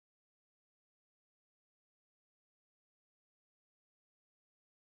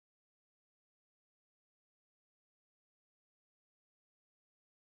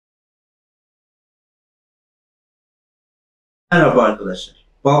Merhaba arkadaşlar.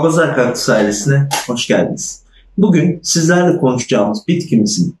 Balbazar Kaktüs ailesine hoş geldiniz. Bugün sizlerle konuşacağımız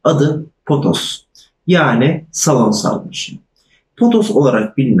bitkimizin adı Pothos. Yani Salon Sarmaşığı. Pothos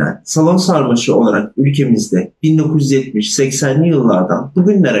olarak bilinen Salon Sarmaşığı olarak ülkemizde 1970-80'li yıllardan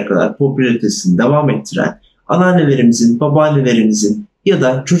bugünlere kadar popülaritesini devam ettiren anneannelerimizin, babaannelerimizin ya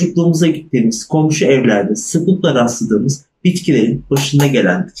da çocukluğumuza gittiğimiz komşu evlerde sıklıkla rastladığımız bitkilerin başında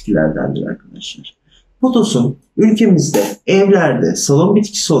gelen bitkilerdendir arkadaşlar. Pothos'un ülkemizde evlerde salon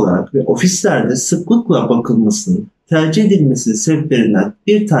bitkisi olarak ve ofislerde sıklıkla bakılmasının tercih edilmesinin sebeplerinden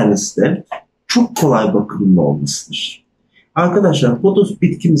bir tanesi de çok kolay bakımlı olmasıdır. Arkadaşlar, Pothos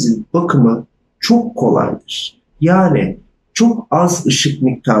bitkimizin bakımı çok kolaydır. Yani çok az ışık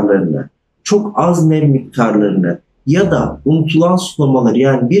miktarlarını, çok az nem miktarlarını ya da unutulan sulamaları,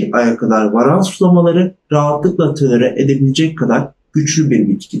 yani bir aya kadar varan sulamaları rahatlıkla tolere edebilecek kadar güçlü bir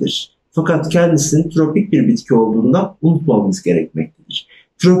bitkidir. Fakat kendisinin tropik bir bitki olduğunda unutmamamız gerekmektedir.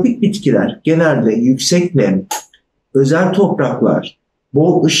 Tropik bitkiler genelde yüksek nem, özel topraklar,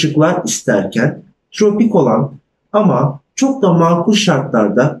 bol ışıklar isterken tropik olan ama çok da makul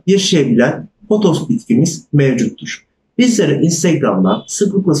şartlarda yaşayabilen Pothos bitkimiz mevcuttur. Bizlere Instagram'dan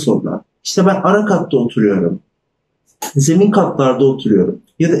sıklıkla sorulan, işte ben ara katta oturuyorum, zemin katlarda oturuyorum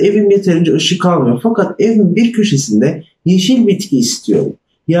ya da evim yeterince ışık almıyor fakat evimin bir köşesinde yeşil bitki istiyorum,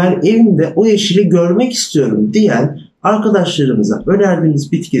 yani evimde o yeşili görmek istiyorum diyen arkadaşlarımıza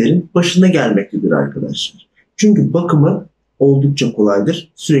önerdiğimiz bitkilerin başına gelmektedir arkadaşlar. Çünkü bakımı oldukça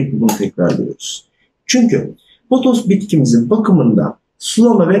kolaydır. Sürekli bunu tekrarlıyoruz. Çünkü Pothos bitkimizin bakımında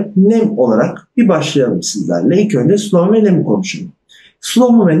sulama ve nem olarak bir başlayalım sizlerle. İlk önce sulama ve nemi konuşalım.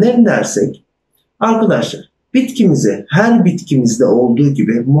 Sulama ve nem dersek arkadaşlar, bitkimize her bitkimizde olduğu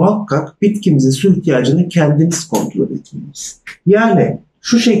gibi muhakkak bitkimizin su ihtiyacını kendimiz kontrol etmeliyiz. Yani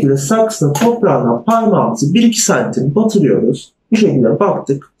şu şekilde saksının toprağına parmağımızı 1-2 santim batırıyoruz. Bu şekilde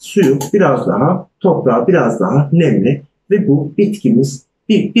baktık, suyu biraz daha, toprağı biraz daha nemli ve bu bitkimiz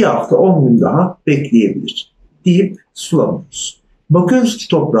bir hafta 10 gün daha bekleyebilir deyip sulamıyoruz. Bakıyoruz ki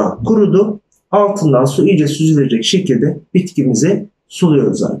toprağı kurudu, altından su iyice süzülecek şekilde bitkimizi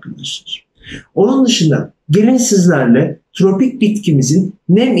suluyoruz arkadaşlar. Onun dışında gelin sizlerle tropik bitkimizin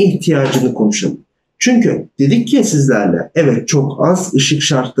nem ihtiyacını konuşalım. Çünkü dedik ya sizlerle, evet çok az ışık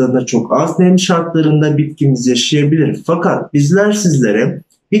şartlarında, çok az nem şartlarında bitkimiz yaşayabilir. Fakat bizler sizlere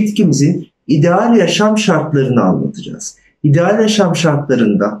bitkimizin ideal yaşam şartlarını anlatacağız. İdeal yaşam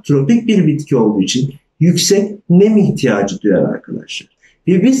şartlarında tropik bir bitki olduğu için yüksek nem ihtiyacı duyar arkadaşlar.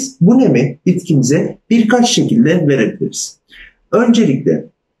 Ve biz bu nemi bitkimize birkaç şekilde verebiliriz. Öncelikle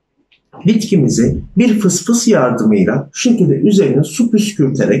bitkimizi bir fısfıs yardımıyla şu şekilde üzerine su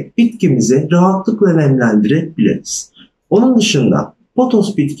püskürterek bitkimizi rahatlıkla nemlendirebiliriz. Onun dışında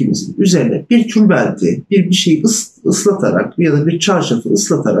Pothos bitkimizin üzerine bir tülbenti, bir şey ıslatarak ya da bir çarşafı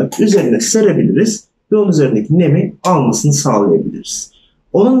ıslatarak üzerine serebiliriz ve onun üzerindeki nemi almasını sağlayabiliriz.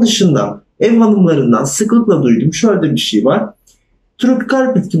 Onun dışında ev hanımlarından sıklıkla duyduğum şöyle bir şey var.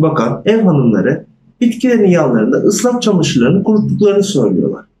 Tropikal bitki bakan ev hanımları bitkilerin yanlarında ıslak çamaşırlarını kuruttuklarını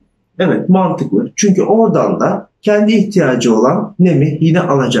söylüyorlar. Evet, mantıklı. Çünkü oradan da kendi ihtiyacı olan nemi yine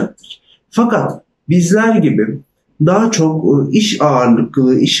alacaktır. Fakat bizler gibi daha çok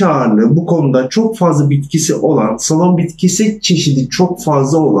iş ağırlığı bu konuda çok fazla bitkisi olan, salon bitkisi çeşidi çok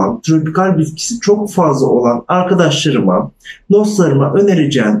fazla olan, tropikal bitkisi çok fazla olan arkadaşlarıma, dostlarıma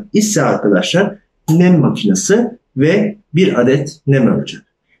önereceğim ise arkadaşlar nem makinesi ve bir adet nem ölçer.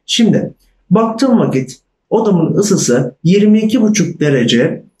 Şimdi baktığım vakit odamın ısısı 22,5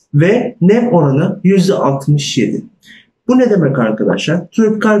 derece ve nem oranı %67. Bu ne demek arkadaşlar?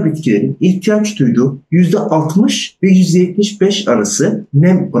 Tropikal bitkilerin ihtiyaç duyduğu %60 ve %75 arası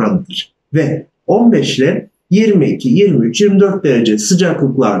nem oranıdır. Ve 15 ile 22, 23, 24 derece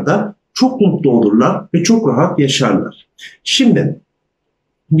sıcaklıklarda çok mutlu olurlar ve çok rahat yaşarlar. Şimdi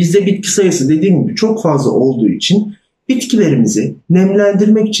bizde bitki sayısı dediğim gibi çok fazla olduğu için bitkilerimizi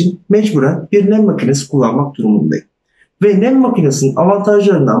nemlendirmek için mecburen bir nem makinesi kullanmak durumundayım. Ve nem makinesinin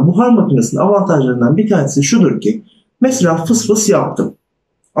avantajlarından, buhar makinesinin avantajlarından bir tanesi şudur ki, mesela fıs yaptım.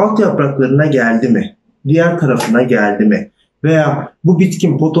 Alt yapraklarına geldi mi? Diğer tarafına geldi mi? Veya bu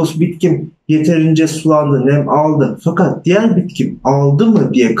bitkim, Pothos bitkim yeterince sulandı, nem aldı. Fakat diğer bitkim aldı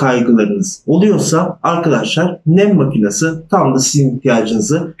mı diye kaygılarınız oluyorsa arkadaşlar nem makinesi tam da sizin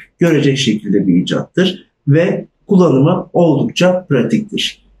ihtiyacınızı görecek şekilde bir icattır. Ve kullanımı oldukça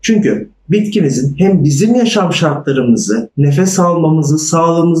pratiktir. Çünkü bitkimizin hem bizim yaşam şartlarımızı, nefes almamızı,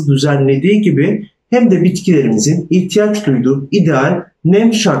 sağlığımızı düzenlediği gibi hem de bitkilerimizin ihtiyaç duyduğu ideal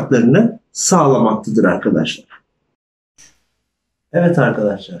nem şartlarını sağlamaktadır arkadaşlar. Evet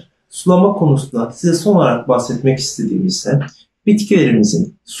arkadaşlar, sulama konusunda size son olarak bahsetmek istediğim ise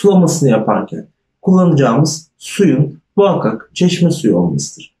bitkilerimizin sulamasını yaparken kullanacağımız suyun muhakkak çeşme suyu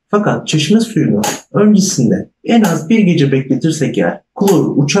olmasıdır. Fakat çeşme suyunu öncesinde en az bir gece bekletirsek eğer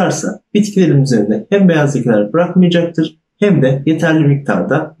klor uçarsa bitkilerin üzerinde hem beyaz lekeler bırakmayacaktır hem de yeterli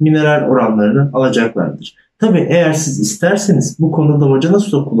miktarda mineral oranlarını alacaklardır. Tabii eğer siz isterseniz bu konuda damacana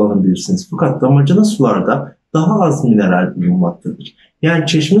su da kullanabilirsiniz. Fakat damacana sularda daha az mineral bulunmaktadır. Yani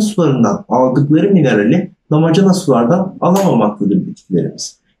çeşme sularından aldıkları minerali damacana sulardan alamamaktadır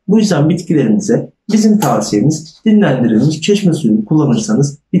bitkilerimiz. Bu yüzden bitkilerimize bizim tavsiyemiz dinlendirilmiş çeşme suyunu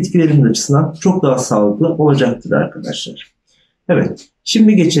kullanırsanız bitkilerimiz açısından çok daha sağlıklı olacaktır arkadaşlar. Evet,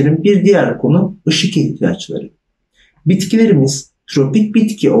 şimdi geçelim bir diğer konu ışık ihtiyaçları. Bitkilerimiz tropik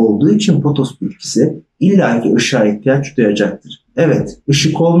bitki olduğu için Pothos bitkisi illaki ışığa ihtiyaç duyacaktır. Evet,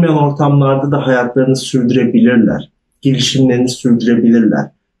 ışık olmayan ortamlarda da hayatlarını sürdürebilirler, gelişimlerini sürdürebilirler.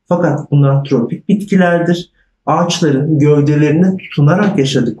 Fakat bunlar tropik bitkilerdir. Ağaçların gövdelerine tutunarak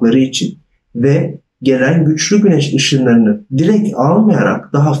yaşadıkları için ve gelen güçlü güneş ışınlarını direkt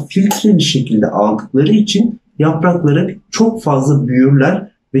almayarak daha filtreli şekilde aldıkları için yaprakları çok fazla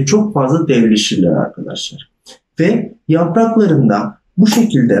büyürler ve çok fazla devleşirler arkadaşlar. Ve yapraklarında bu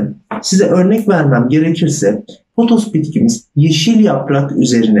şekilde size örnek vermem gerekirse Pothos bitkimiz yeşil yaprak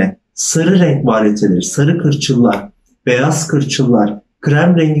üzerine sarı renk varyeteleri, sarı kırçıllar, beyaz kırçıllar,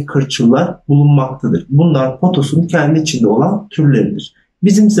 krem rengi kırçıllar bulunmaktadır. Bunlar Pothos'un kendi içinde olan türleridir.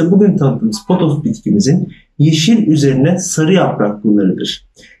 Bizim ise bugün tanıttığımız Pothos bitkimizin yeşil üzerine sarı yapraklılarıdır.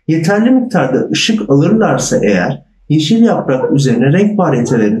 Yeterli miktarda ışık alırlarsa eğer yeşil yaprak üzerine renk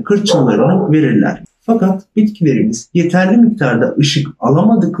varyetelerini, kırçıllarını verirler. Fakat bitkilerimiz yeterli miktarda ışık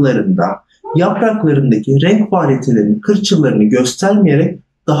alamadıklarında yapraklarındaki renk varyetelerini, kırçıllarını göstermeyerek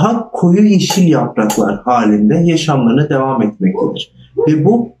daha koyu yeşil yapraklar halinde yaşamlarına devam etmektedir. Ve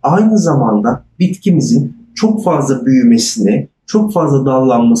bu aynı zamanda bitkimizin çok fazla büyümesini, çok fazla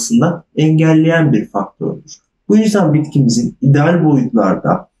dallanmasını engelleyen bir faktördür. Bu yüzden bitkimizin ideal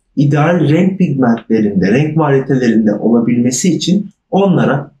boyutlarda, ideal renk pigmentlerinde, renk varyetelerinde olabilmesi için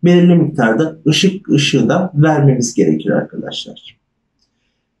onlara belirli miktarda ışığı da vermemiz gerekir arkadaşlar.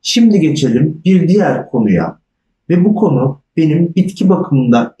 Şimdi geçelim bir diğer konuya ve bu konu benim bitki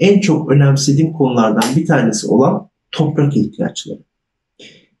bakımında en çok önemsediğim konulardan bir tanesi olan toprak ihtiyaçları.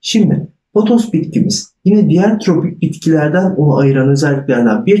 Şimdi Pothos bitkimiz yine diğer tropik bitkilerden onu ayıran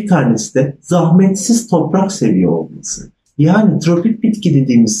özelliklerden bir tanesi de zahmetsiz toprak seviyor olması. Yani tropik bitki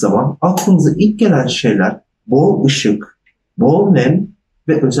dediğimiz zaman aklımıza ilk gelen şeyler bol ışık, bol nem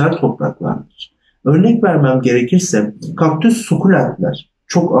ve özel topraklardır. Örnek vermem gerekirse kaktüs sukulentler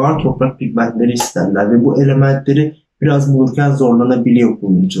çok ağır toprak pigmentleri isterler ve bu elementleri biraz bulurken zorlanabiliyor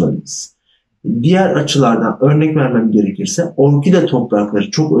kullanıcılarımız. Diğer açılardan örnek vermem gerekirse orkide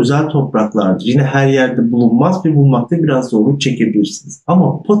toprakları çok özel topraklardır. Yine her yerde bulunmaz ve bulmakta biraz zorluk çekebilirsiniz.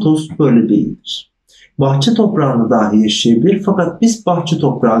 Ama Pothos böyle değildir. Bahçe toprağında dahi yaşayabilir fakat biz bahçe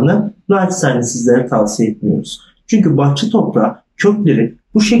toprağını naçizane sizlere tavsiye etmiyoruz. Çünkü bahçe toprağı kökleri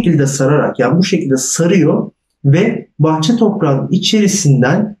bu şekilde sararak yani bu şekilde sarıyor ve bahçe toprağının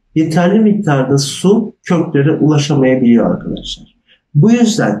içerisinden yeterli miktarda su köklere ulaşamayabiliyor arkadaşlar. Bu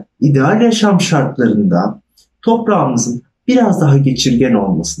yüzden ideal yaşam şartlarında toprağımızın biraz daha geçirgen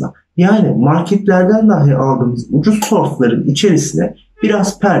olmasına yani marketlerden dahi aldığımız ucuz torfların içerisine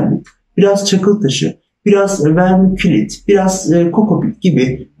biraz perlit, biraz çakıl taşı, biraz vermikülit, biraz kokopit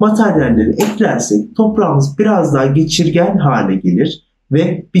gibi materyalleri eklersek toprağımız biraz daha geçirgen hale gelir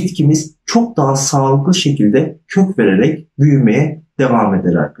ve bitkimiz çok daha sağlıklı şekilde kök vererek büyümeye devam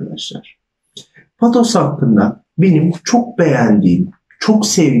eder arkadaşlar. Pothos hakkında benim çok beğendiğim, çok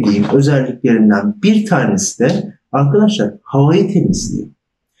sevdiğim özelliklerinden bir tanesi de arkadaşlar havayı temizliyor.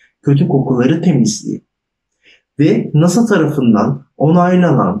 Kötü kokuları temizliyor. Ve NASA tarafından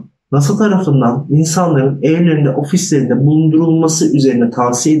onaylanan, NASA tarafından insanların evlerinde, ofislerinde bulundurulması üzerine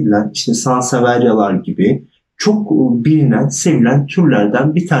tavsiye edilen işte sanseveryalar gibi çok bilinen, sevilen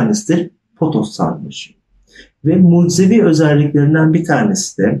türlerden bir tanesidir Pothos Sarmaşığı. Ve mucizevi özelliklerinden bir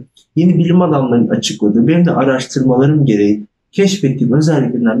tanesi de yeni bilim adamlarının açıkladığı, benim de araştırmalarım gereği keşfettiğim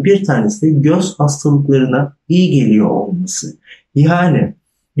özelliklerinden bir tanesi de göz hastalıklarına iyi geliyor olması. Yani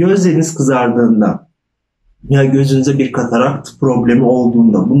gözleriniz kızardığında ya gözünüze bir katarakt problemi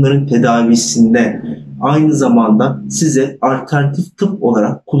olduğunda bunların tedavisinde aynı zamanda size alternatif tıp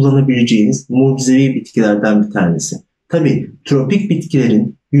olarak kullanabileceğiniz mucizevi bitkilerden bir tanesi. Tabii tropik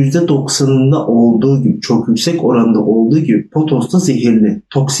bitkilerin %90'ında olduğu gibi, çok yüksek oranda olduğu gibi Pothos da zehirli,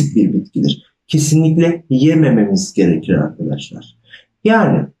 toksik bir bitkidir. Kesinlikle yemememiz gerekir arkadaşlar.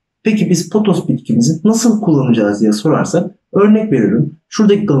 Yani peki biz Pothos bitkimizi nasıl kullanacağız diye sorarsak Örnek veriyorum.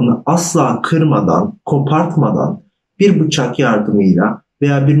 Şuradaki dalını asla kırmadan, kopartmadan bir bıçak yardımıyla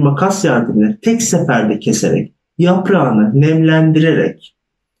veya bir makas yardımıyla tek seferde keserek, yaprağını nemlendirerek,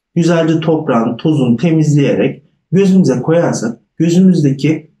 güzelce toprağın tozunu temizleyerek gözümüze koyarsak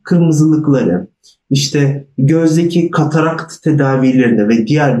gözümüzdeki kırmızılıkları, işte gözdeki katarakt tedavilerinde ve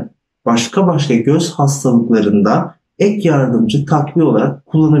diğer başka göz hastalıklarında ek yardımcı takviye olarak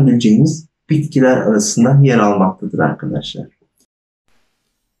kullanabileceğimiz bitkiler arasında yer almaktadır arkadaşlar.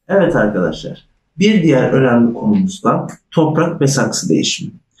 Evet arkadaşlar, bir diğer önemli konumuz da toprak ve saksı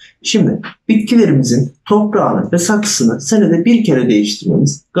değişimi. Şimdi bitkilerimizin toprağını ve saksısını senede bir kere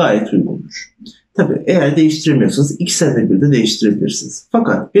değiştirmemiz gayet uygundur. Tabii eğer değiştiremiyorsanız 2 senede bir de değiştirebilirsiniz.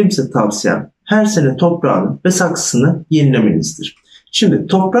 Fakat benim size tavsiyem her sene toprağını ve saksısını yenilemenizdir. Şimdi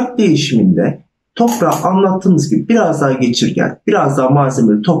toprak değişiminde toprağı anlattığımız gibi biraz daha geçirgen, biraz daha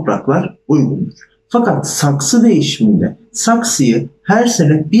malzemeli topraklar uygundur. Fakat saksı değişiminde saksıyı her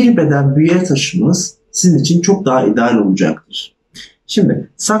sene bir beden büyüğe taşımanız sizin için çok daha ideal olacaktır. Şimdi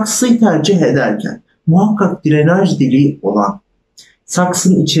saksıyı tercih ederken muhakkak drenaj deliği olan,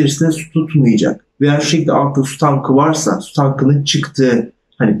 saksının içerisine su tutmayacak veya şu şekilde altta su tankı varsa su tankının çıktığı,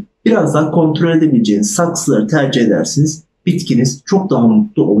 biraz daha kontrol edebileceğiniz saksıları tercih ederseniz bitkiniz çok daha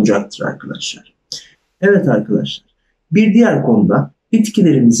mutlu olacaktır arkadaşlar. Evet arkadaşlar, bir diğer konuda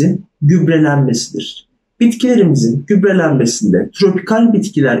bitkilerimizin gübrelenmesidir. Bitkilerimizin gübrelenmesinde tropikal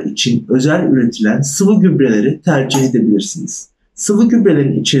bitkiler için özel üretilen sıvı gübreleri tercih edebilirsiniz. Sıvı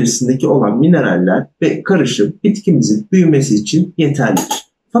gübrelerin içerisindeki olan mineraller ve karışım bitkimizin büyümesi için yeterlidir.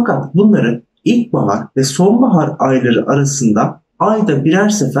 Fakat bunları ilkbahar ve sonbahar ayları arasında ayda birer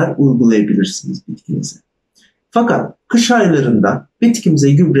sefer uygulayabilirsiniz bitkinize. Fakat kış aylarında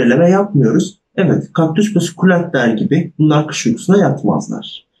bitkimize gübreleme yapmıyoruz. Evet, kaktüs ve sukulentler gibi bunlar kış uykusuna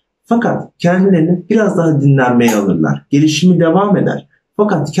yatmazlar. Fakat kendilerini biraz daha dinlenmeye alırlar. Gelişimi devam eder.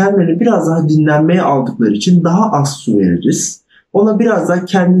 Fakat kendilerini biraz daha dinlenmeye aldıkları için daha az su veririz. Ona biraz daha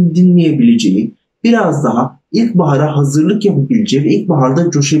kendini dinleyebileceği, biraz daha ilkbahara hazırlık yapabileceği ve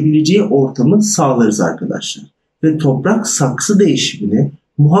ilkbaharda coşabileceği ortamı sağlarız arkadaşlar. Ve toprak saksı değişimini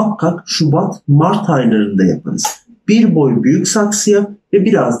muhakkak Şubat-Mart aylarında yaparız. Bir boy büyük saksıya ve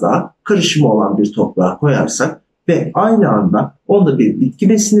biraz daha karışımı olan bir toprağa koyarsak ve aynı anda onda bir bitki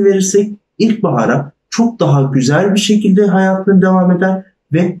besini verirsek ilkbahara çok daha güzel bir şekilde hayatına devam eder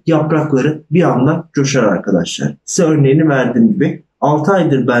ve yaprakları bir anda coşar arkadaşlar. Size örneğini verdiğim gibi 6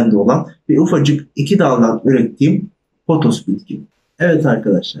 aydır bende olan ve ufacık 2 daldan ürettiğim Pothos bitki. Evet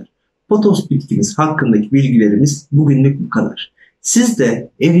arkadaşlar, Pothos bitkimiz hakkındaki bilgilerimiz bugünlük bu kadar. Siz de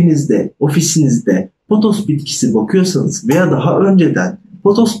evinizde, ofisinizde Pothos bitkisi bakıyorsanız veya daha önceden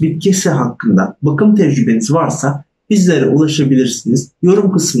Pothos bitkisi hakkında bakım tecrübeniz varsa bizlere ulaşabilirsiniz.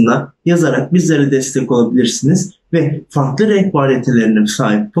 Yorum kısmına yazarak bizlere destek olabilirsiniz ve farklı renk varyetelerine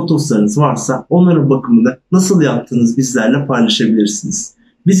sahip Pothoslarınız varsa onların bakımını nasıl yaptığınızı bizlerle paylaşabilirsiniz.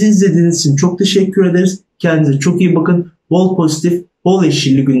 Bizi izlediğiniz için çok teşekkür ederiz. Kendinize çok iyi bakın. Bol pozitif, bol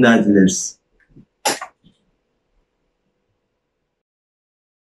yeşilli günler dileriz.